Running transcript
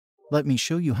Let me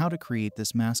show you how to create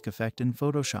this mask effect in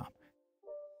Photoshop.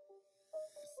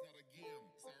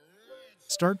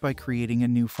 Start by creating a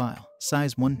new file,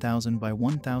 size 1000 by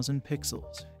 1000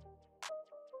 pixels.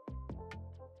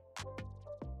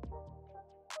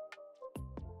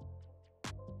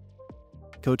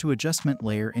 Go to Adjustment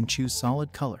Layer and choose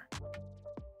Solid Color.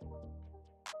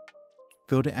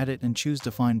 Go to Edit and choose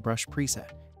Define Brush Preset.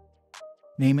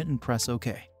 Name it and press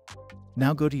OK.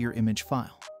 Now go to your image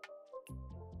file.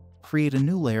 Create a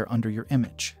new layer under your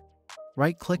image.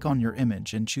 Right-click on your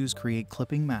image and choose Create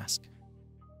Clipping Mask.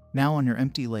 Now on your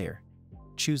empty layer,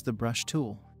 choose the brush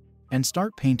tool and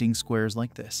start painting squares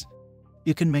like this.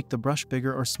 You can make the brush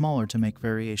bigger or smaller to make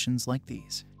variations like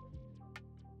these.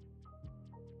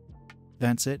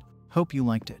 That's it. Hope you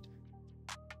liked it.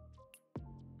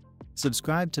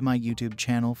 Subscribe to my YouTube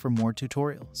channel for more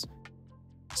tutorials.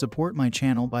 Support my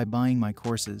channel by buying my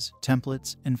courses,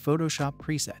 templates, and Photoshop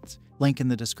presets. Link in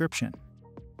the description.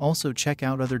 Also check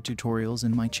out other tutorials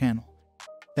in my channel.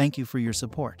 Thank you for your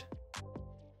support.